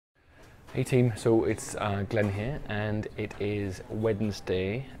Hey team, so it's Glenn here, and it is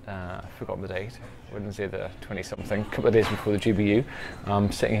Wednesday, I forgot the date, Wednesday the 20-something, a couple of days before the GBU. I'm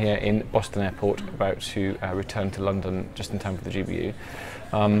sitting here in Boston Airport, about to return to London just in time for the GBU.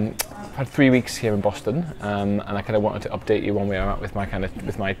 I've had 3 weeks here in Boston, and I kind of wanted to update you on where I'm at with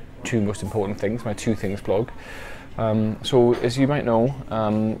my two most important things, my two things blog. So as you might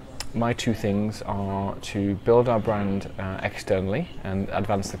know, my two things are to build our brand externally and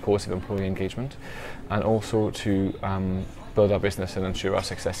advance the cause of employee engagement, and also to build our business and ensure our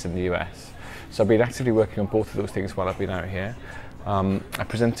success in the US. So I've been actively working on both of those things while I've been out here. I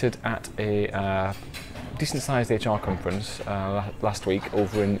presented at a decent-sized HR conference last week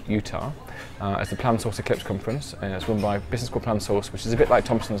over in Utah. It's the PlanSource Eclipse conference, and it's run by a business called PlanSource, which is a bit like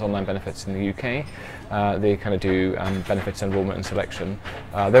Thomson's Online Benefits in the UK. They kind of do benefits enrollment and selection.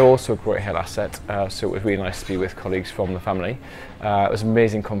 They're also a great head asset, so it was really nice to be with colleagues from the family. It was an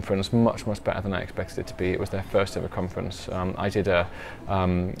amazing conference, much better than I expected it to be. It was their first ever conference. I did an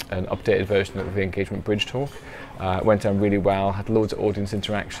updated version of the Engagement Bridge talk. It went down really well, had loads of audience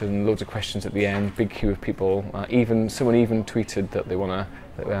interaction, loads of questions at the end, big queue of people. Someone even tweeted that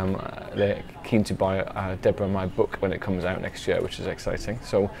they're keen to buy Deborah and my book when it comes out next year, which is exciting.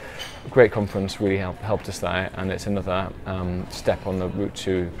 So, great conference, really helped us there, and it's another step on the route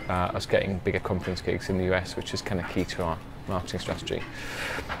to us getting bigger conference gigs in the US, which is kind of key to our marketing strategy.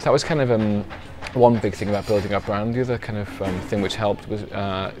 So that was kind of one big thing about building our brand. The other kind of thing which helped was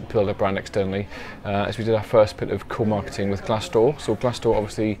build our brand externally, as we did our first bit of co-marketing with Glassdoor. So Glassdoor,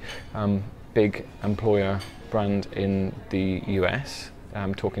 obviously, big employer brand in the US.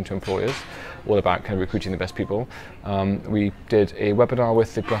 Talking to employers, all about kind of recruiting the best people. We did a webinar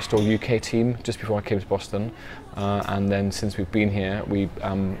with the Glassdoor UK team just before I came to Boston, and then since we've been here, we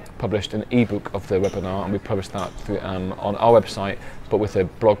published an ebook of the webinar, and we published that on our website, but with a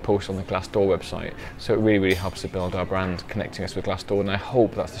blog post on the Glassdoor website. So it really helps to build our brand, connecting us with Glassdoor, and I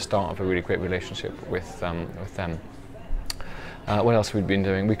hope that's the start of a really great relationship with them. What else have we been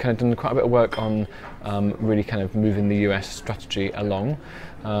doing? We've kind of done quite a bit of work on really kind of moving the US strategy along.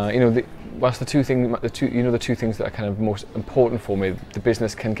 Whilst the two things that are kind of most important for me, the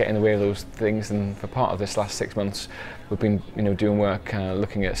business can get in the way of those things. And for part of this last 6 months, we've been doing work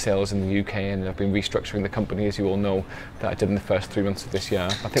looking at sales in the UK, and I've been restructuring the company, as you all know, that I did in the first 3 months of this year.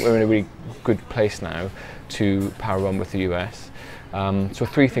 I think we're in a really good place now to power on with the US. So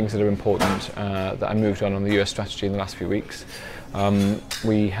 3 things that are important that I moved on the US strategy in the last few weeks.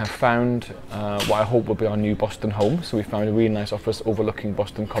 We have found what I hope will be our new Boston home. So we found a really nice office overlooking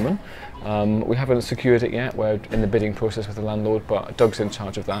Boston Common. We haven't secured it yet. We're in the bidding process with the landlord, but Doug's in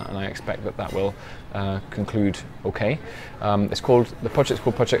charge of that, and I expect that will conclude okay. The project's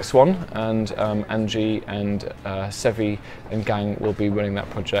called Project Swan, and Angie and Sevi and gang will be running that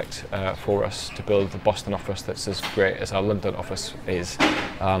project for us to build the Boston office that's as great as our London office is.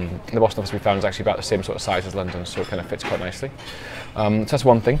 The Boston office we found is actually about the same sort of size as London, so it kind of fits quite nicely. So that's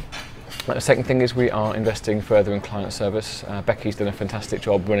one thing. The second thing is we are investing further in client service. Becky's done a fantastic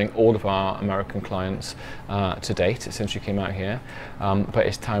job running all of our American clients to date since she came out here, but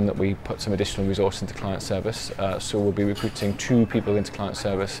it's time that we put some additional resource into client service. So we'll be recruiting 2 people into client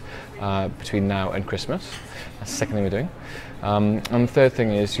service between now and Christmas. That's the second thing we're doing. And the third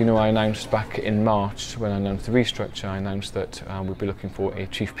thing is, I announced back in March, when I announced the restructure, I announced that we'd be looking for a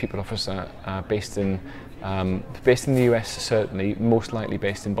chief people officer based in the US, certainly, most likely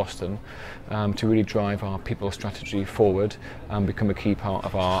based in Boston, to really drive our people strategy forward and become a key part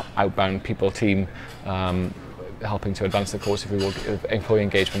of our outbound people team, helping to advance the cause of employee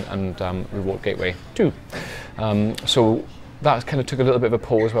engagement and Reward Gateway too. So that kind of took a little bit of a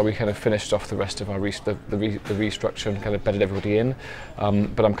pause while we kind of finished off the rest of our restructure and kind of bedded everybody in.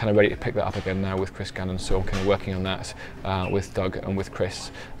 But I'm kind of ready to pick that up again now with Chris Gannon, so I'm kind of working on that with Doug and with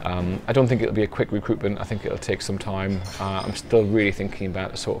Chris. I don't think it'll be a quick recruitment. I think it'll take some time. I'm still really thinking about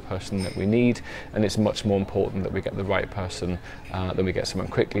the sort of person that we need, and it's much more important that we get the right person than we get someone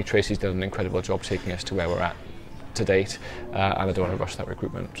quickly. Tracy's done an incredible job taking us to where we're at to date, and I don't want to rush that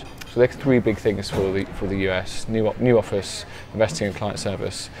recruitment. So there's 3 big things for the US: new office, investing in client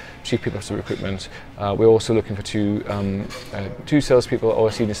service, chief people officer recruitment. We're also looking for 2 salespeople or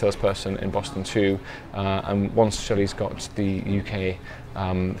a senior salesperson in Boston too. And once Shelley's got the UK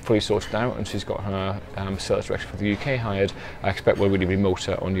fully sorted out and she's got her sales director for the UK hired, I expect we'll really remote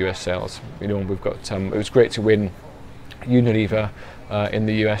her on US sales. We've got it was great to win Unilever in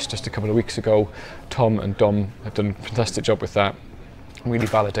the US just a couple of weeks ago. Tom and Dom have done a fantastic job with that. Really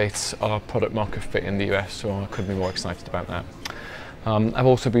validates our product market fit in the US, so I couldn't be more excited about that. I've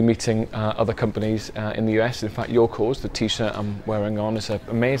also been meeting other companies in the US. In fact, Your Cause, the t-shirt I'm wearing on, is an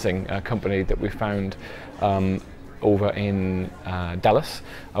amazing company that we found over in Dallas.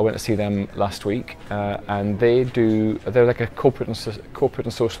 I went to see them last week, and they're like a corporate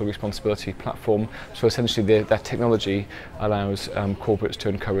and social responsibility platform. So essentially their technology allows corporates to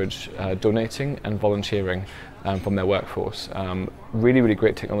encourage donating and volunteering from their workforce. Really, really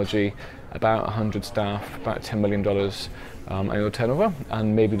great technology, about 100 staff, about $10 million annual turnover,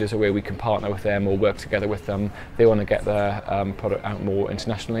 and maybe there's a way we can partner with them or work together with them. They want to get their product out more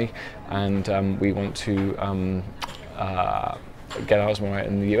internationally, and we want to get ours more out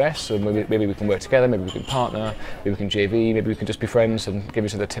in the US, so maybe we can work together, maybe we can partner, maybe we can JV, maybe we can just be friends and give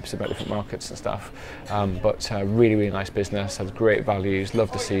each other tips about different markets and stuff. But really, really nice business, has great values,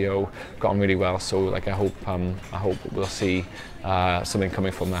 love the CEO, got on really well, so like I hope we'll see something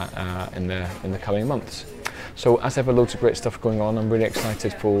coming from that in the coming months. So as ever, loads of great stuff going on. I'm really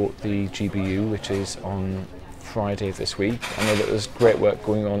excited for the GBU, which is on Friday of this week. I know that there's great work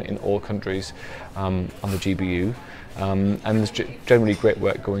going on in all countries on the GBU. And there's generally great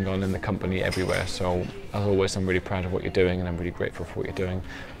work going on in the company everywhere. So as always, I'm really proud of what you're doing, and I'm really grateful for what you're doing,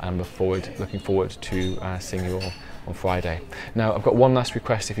 and looking forward to seeing you all on Friday. Now, I've got one last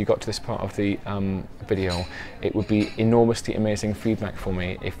request. If you got to this part of the video, it would be enormously amazing feedback for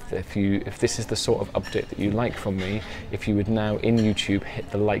me if this is the sort of update that you like from me, if you would now in YouTube hit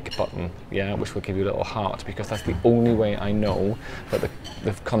the like button, yeah, which will give you a little heart, because that's the only way I know that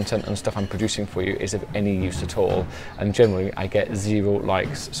the content and stuff I'm producing for you is of any use at all. And generally I get 0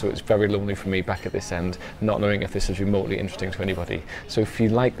 likes, so it's very lonely for me back at this end, not knowing if this is remotely interesting to anybody. So if you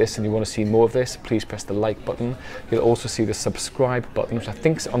like this and you want to see more of this, please press the like button. You'll also see the subscribe button, which I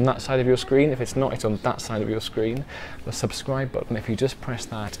think is on that side of your screen. If it's not, it's on that side of your screen. The subscribe button, if you just press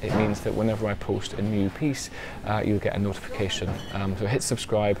that, it means that whenever I post a new piece, you'll get a notification. So hit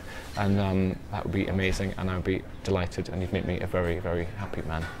subscribe, and that would be amazing, and I would be delighted, and you'd make me a very, very happy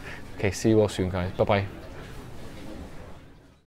man. Okay, see you all soon, guys. Bye-bye.